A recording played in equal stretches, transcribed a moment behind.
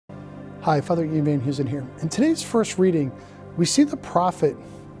Hi, Father Ian Van Heusen here. In today's first reading, we see the prophet,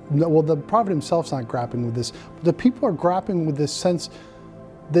 well, the prophet himself's not grappling with this, but the people are grappling with this sense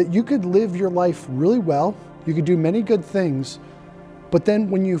that you could live your life really well, you could do many good things, but then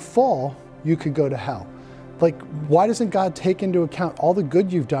when you fall, you could go to hell. Like, why doesn't God take into account all the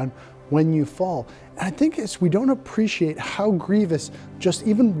good you've done when you fall? And I think we don't appreciate how grievous just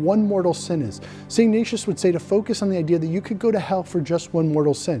even one mortal sin is. St. Ignatius would say to focus on the idea that you could go to hell for just one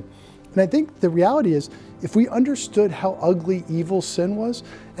mortal sin. And I think the reality is, if we understood how ugly evil sin was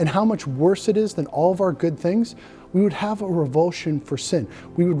and how much worse it is than all of our good things, we would have a revulsion for sin.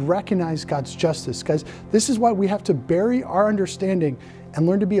 We would recognize God's justice. Guys, this is why we have to bury our understanding and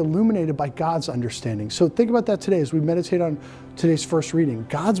learn to be illuminated by God's understanding. So think about that today as we meditate on today's first reading.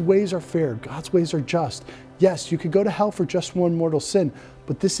 God's ways are fair. God's ways are just. Yes, you could go to hell for just one mortal sin,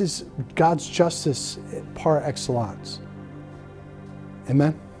 but this is God's justice par excellence.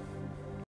 Amen.